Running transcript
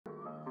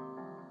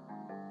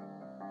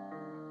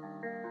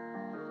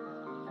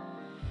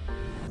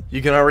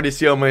You can already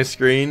see on my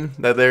screen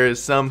that there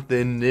is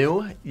something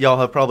new. Y'all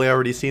have probably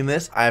already seen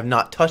this. I have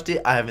not touched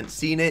it. I haven't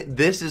seen it.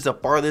 This is the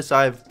farthest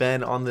I've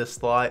been on this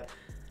slot.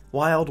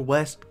 Wild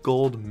West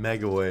Gold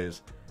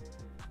Megaways.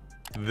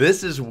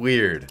 This is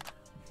weird.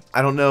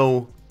 I don't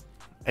know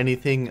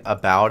anything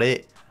about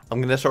it. I'm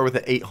going to start with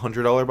an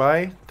 $800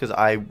 buy because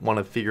I want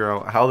to figure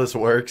out how this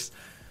works.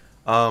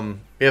 We have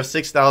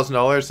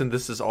 $6,000 and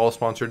this is all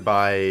sponsored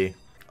by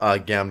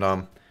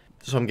Gamdom.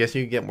 So I'm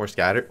guessing you get more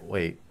scatter.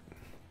 Wait.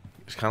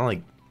 It's kind of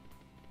like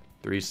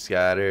 3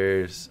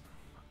 scatters.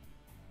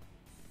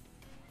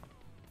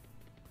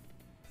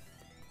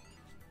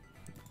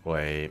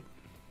 Wait.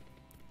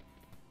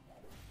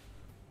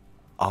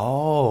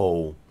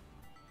 Oh.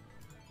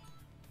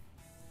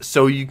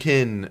 So you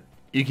can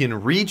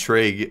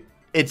re-trig.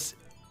 It's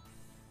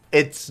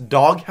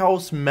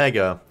Doghouse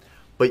Mega,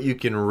 but you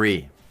can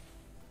re.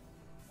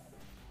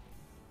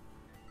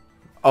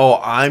 Oh,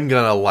 I'm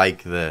gonna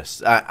like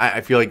this. I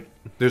feel like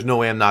there's no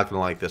way I'm not gonna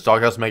like this.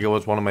 Doghouse Mega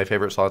was one of my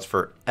favorite slots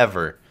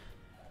forever.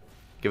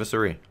 Give us a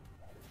re.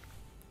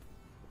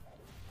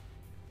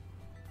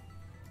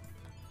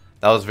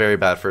 That was very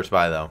bad first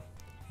buy though.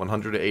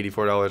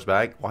 $184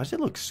 back. Why does it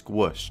look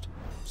squished?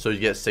 So you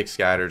get 6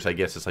 scatters. I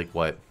guess it's like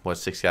what?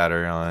 What's 6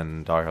 scatter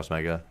on Doghouse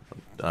Mega?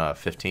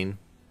 15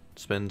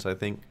 spins, I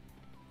think.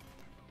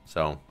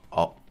 So,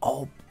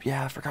 oh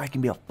yeah, I forgot it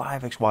can be a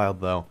 5x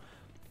wild though.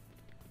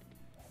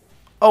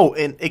 Oh,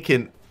 and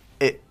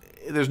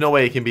there's no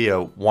way it can be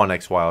a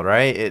 1x wild,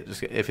 right?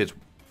 If it's,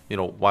 you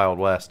know, Wild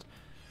West.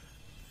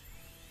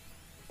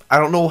 I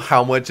don't know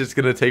how much it's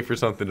going to take for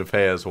something to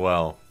pay as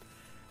well.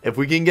 If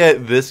we can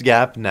get this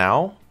gap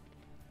now,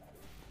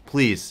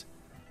 please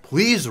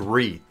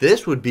re.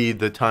 This would be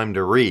the time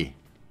to re.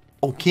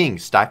 Oh, King,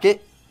 stack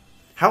it?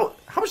 How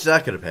much is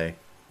that going to pay?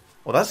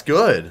 Well, that's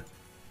good.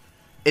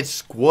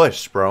 It's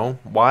squished, bro.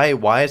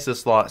 Why is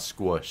this slot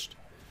squished?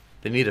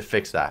 They need to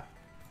fix that.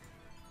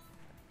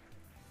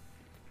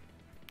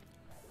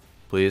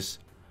 Please.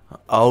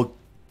 Oh.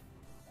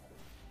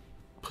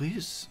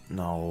 Please.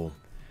 No.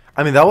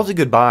 I mean, that was a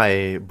good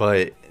buy,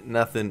 but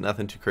nothing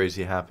too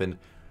crazy happened.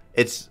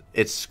 It's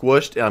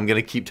squished, and I'm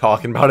going to keep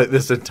talking about it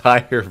this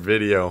entire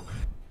video.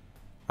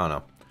 I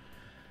don't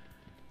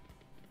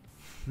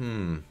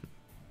know.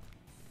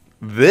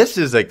 This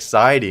is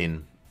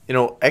exciting. You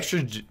know,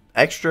 extra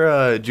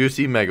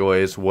juicy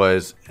megaways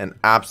was an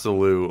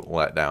absolute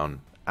letdown.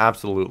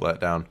 Absolute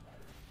letdown.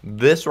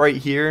 This right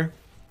here,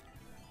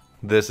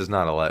 this is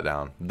not a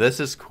letdown. This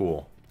is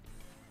cool.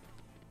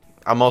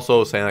 I'm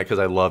also saying that because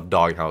I love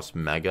Doghouse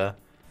Mega.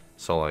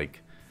 So,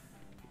 like,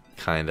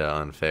 kind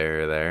of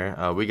unfair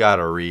there. We got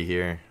a re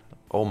here.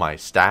 Oh, my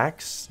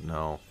stacks?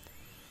 No.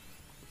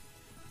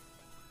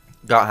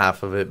 Got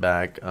half of it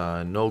back.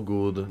 No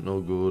good.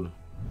 No good.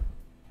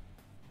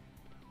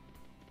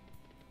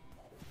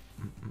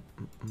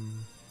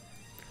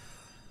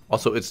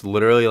 Also, it's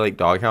literally like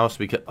Doghouse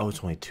because... Oh, it's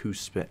only 2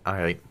 spin.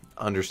 Alright,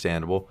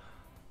 understandable.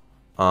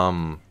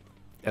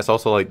 It's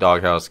also like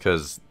Doghouse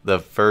because the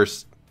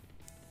first,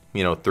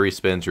 you know, 3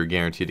 spins you're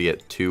guaranteed to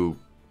get 2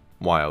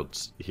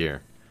 wilds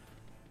here.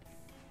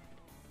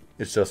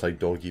 It's just like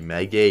Doggy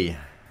Mega.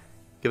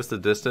 Give us the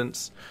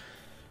distance.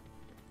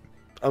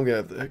 I'm gonna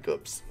have the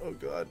hiccups. Oh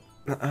god.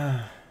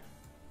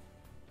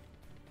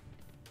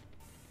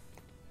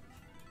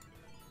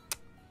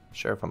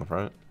 Sheriff on the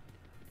front.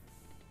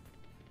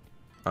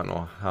 I don't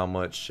know how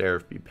much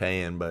Sheriff be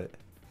paying, but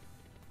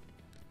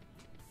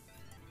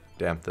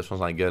damn, this one's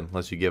not good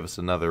unless you give us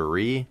another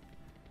re.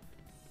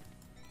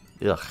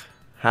 Ugh.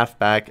 Half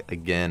back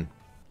again.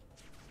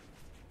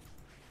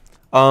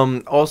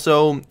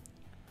 Also,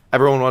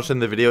 everyone watching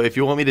the video, if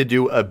you want me to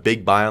do a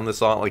big buy on this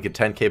slot, like a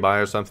 10K buy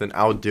or something,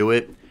 I'll do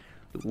it.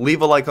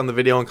 Leave a like on the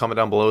video and comment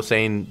down below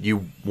saying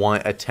you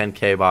want a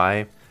 10K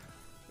buy.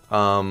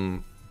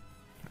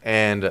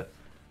 And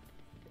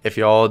if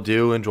y'all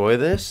do enjoy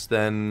this,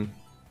 then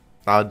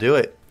I'll do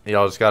it.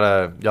 Y'all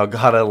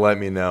gotta let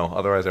me know.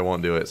 Otherwise, I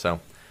won't do it. So,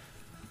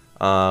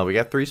 we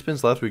got 3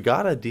 spins left. We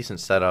got a decent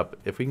setup.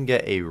 If we can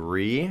get a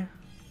re,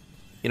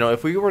 you know,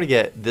 if we were to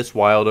get this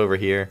wild over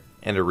here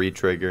and a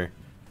re-trigger,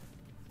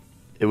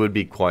 it would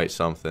be quite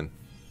something.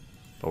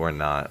 But we're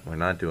not. We're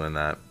not doing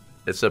that.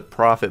 It's a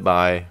profit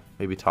buy.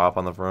 Maybe top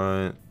on the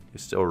front.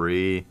 It's still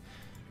re.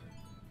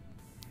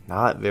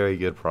 Not very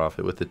good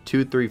profit. With the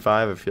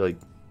 235, I feel like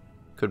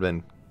could have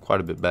been quite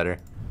a bit better.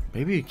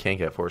 Maybe you can't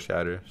get 4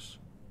 shatters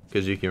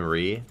because you can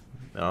re.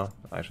 No,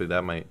 actually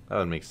that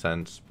would make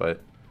sense,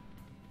 but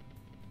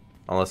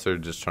unless they're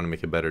just trying to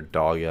make a better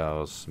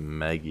Doghouse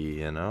Mega,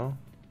 you know.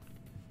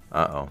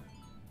 Uh-oh.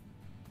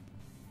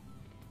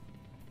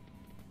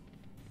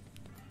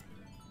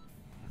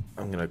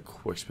 I'm gonna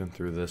quick spin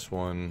through this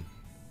one.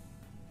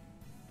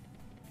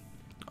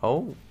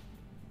 Oh.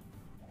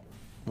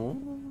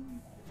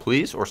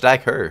 Please? Or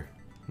stack her.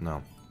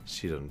 No.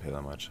 She doesn't pay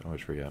that much. I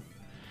always forget.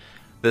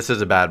 This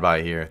is a bad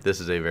buy here.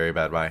 This is a very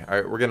bad buy.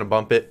 Alright, we're gonna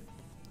bump it.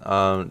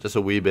 Just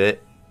a wee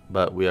bit.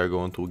 But we are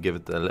going to give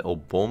it a little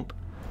bump.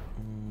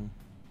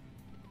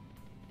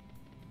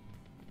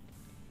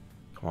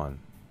 Come on.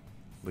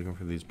 Looking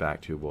for these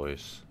back two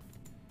boys.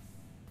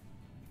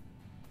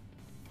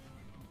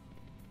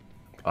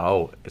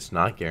 Oh, it's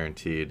not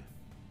guaranteed.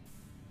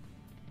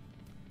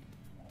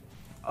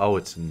 Oh,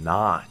 it's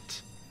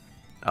not.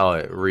 Oh,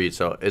 it reads.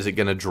 So is it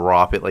going to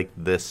drop it like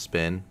this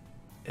spin?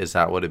 Is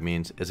that what it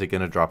means? Is it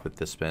going to drop it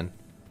this spin?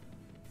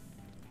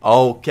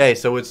 Okay,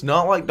 so it's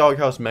not like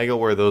Doghouse Mega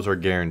where those are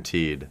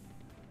guaranteed.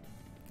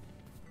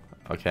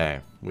 Okay,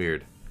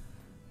 weird.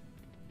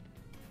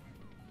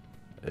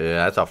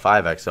 Yeah, that's a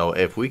 5x. So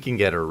if we can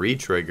get a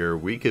re-trigger,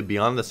 we could be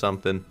on to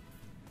something.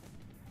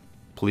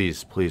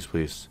 Please, please,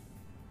 please.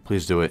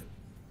 Please do it.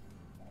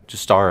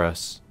 Just star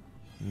us.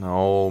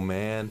 No,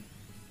 man.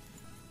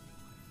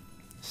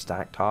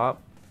 Stack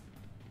top.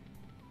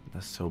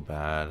 That's so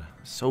bad.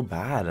 So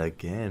bad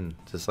again.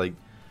 Just like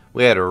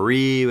we had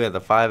we had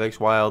the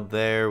 5x wild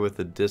there with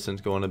the distance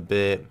going a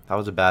bit. That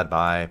was a bad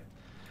buy.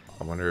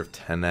 I wonder if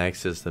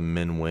 10x is the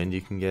min win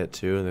you can get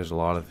to. There's a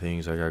lot of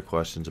things I got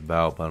questions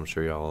about, but I'm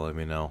sure y'all will let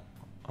me know.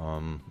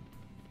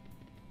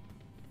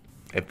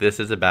 If this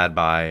is a bad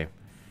buy,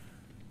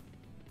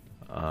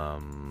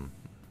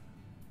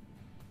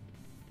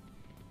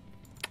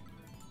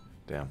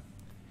 damn.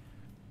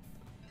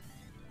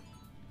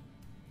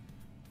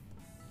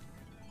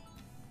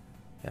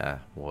 Yeah,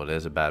 well, it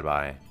is a bad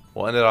buy.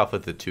 We'll end it off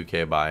with the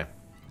 2K buy.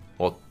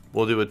 We'll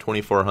do a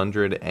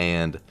 2400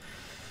 and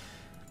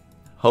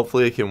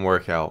hopefully it can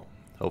work out.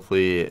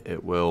 Hopefully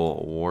it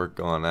will work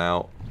on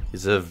out.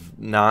 These have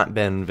not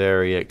been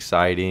very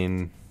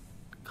exciting.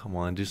 Come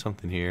on, do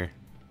something here.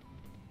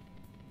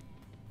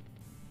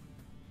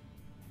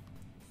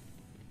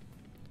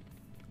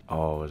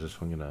 Oh, is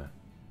this one gonna...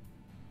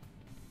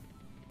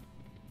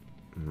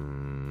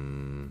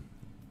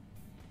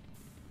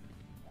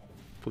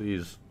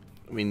 Please.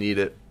 We need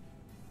it.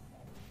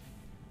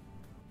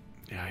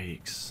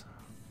 Yikes.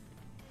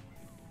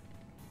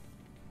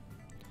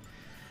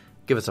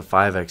 Give us a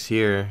 5x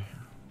here.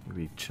 We'll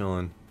be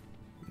chilling.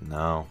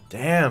 No.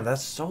 Damn,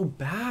 that's so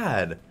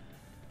bad.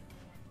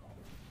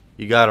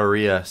 You gotta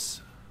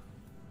re-us.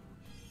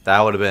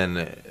 That would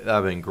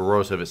have been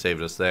gross if it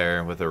saved us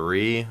there. With a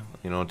re,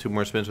 you know, 2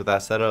 more spins with that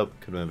setup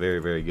could have been very,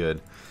 very good.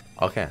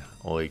 Okay.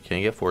 Well, we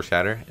can get 4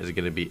 scatter. Is it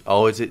gonna be...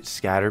 Oh, is it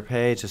scatter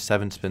pay? It's just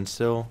 7 spins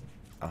still?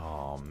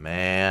 Oh,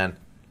 man.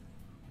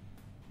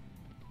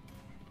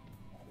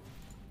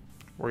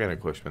 We're going to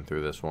quick spin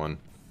through this one.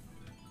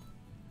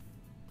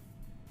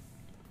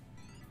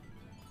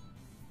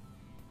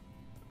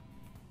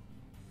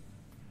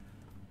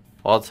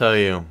 I'll tell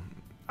you,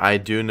 I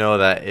do know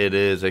that it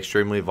is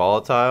extremely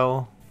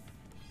volatile.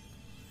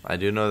 I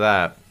do know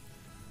that.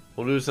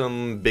 We'll do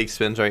some big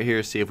spins right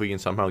here, see if we can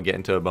somehow get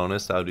into a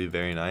bonus. That would be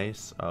very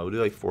nice. We'll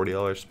do like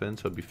 $40 spin,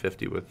 so it'd be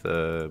 50 with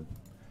the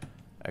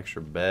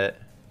extra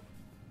bet.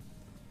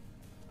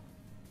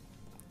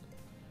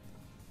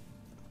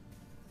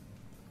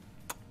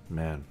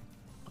 Man,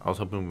 I was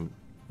hoping,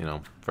 you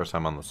know, first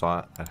time on the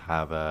slot, I'd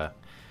have a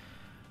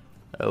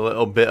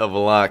little bit of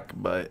luck,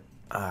 but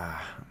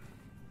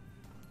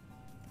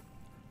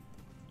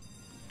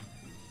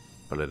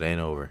it ain't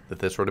over. If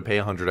this were to pay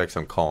 100x,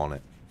 I'm calling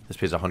it. This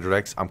pays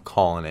 100x, I'm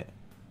calling it.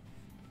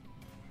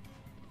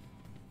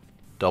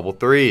 Double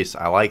threes,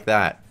 I like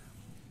that.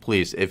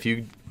 Please, if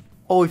you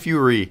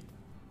re.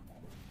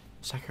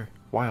 Sucker,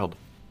 wild.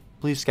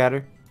 Please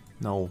scatter.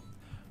 No.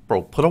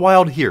 Bro, put a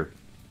wild here.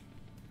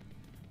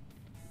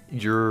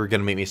 You're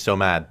going to make me so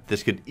mad.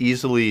 This could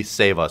easily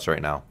save us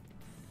right now.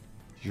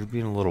 You're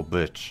being a little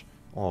bitch.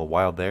 Oh,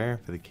 wild there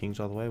for the kings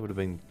all the way would have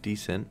been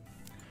decent.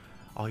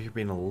 Oh, you're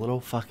being a little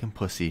fucking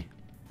pussy.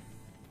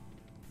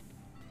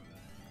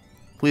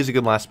 Please a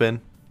good last spin.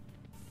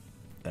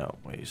 No,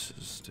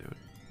 Oasis, dude.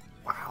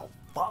 Wow,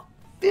 fuck.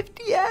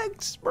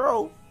 50x,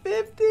 bro.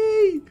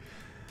 50.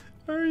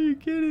 Are you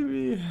kidding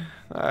me?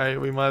 Alright,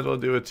 we might as well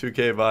do a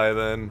 2K buy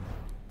then.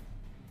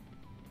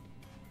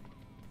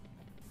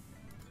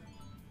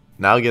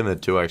 Now getting the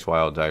 2x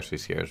wilds actually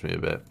scares me a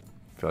bit.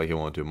 I feel like it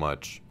won't do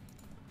much.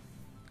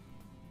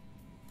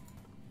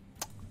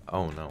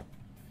 Oh no.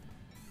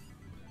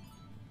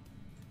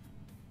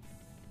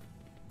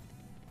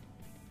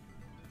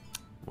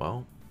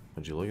 Well,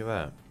 would you look at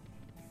that?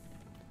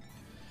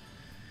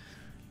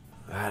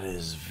 That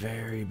is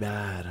very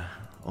bad.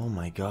 Oh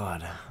my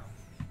god.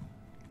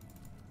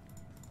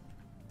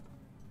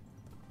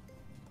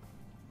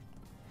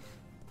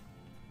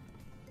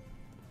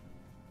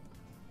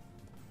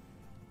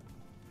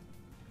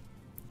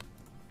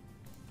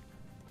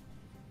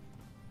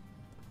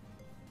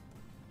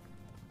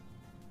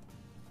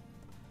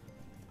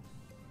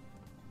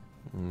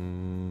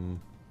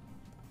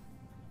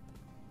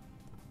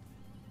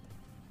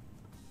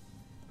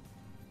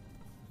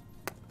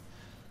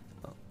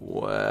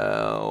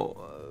 Well,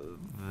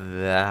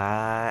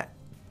 that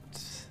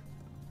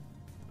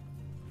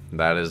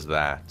is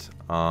that.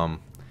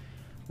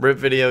 Rip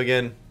video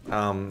again.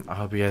 I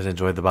hope you guys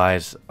enjoyed the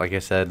buys. Like I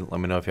said, let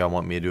me know if y'all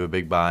want me to do a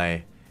big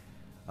buy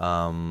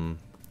on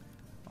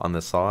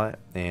this slot,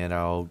 and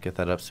I'll get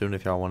that up soon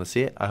if y'all want to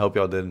see it. I hope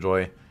y'all did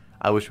enjoy.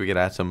 I wish we could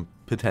add some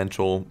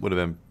potential. Would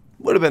have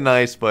been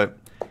nice, but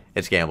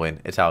It's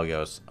gambling. It's how it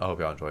goes. I hope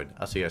y'all enjoyed.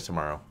 I'll see you guys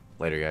tomorrow.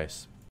 Later,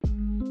 guys.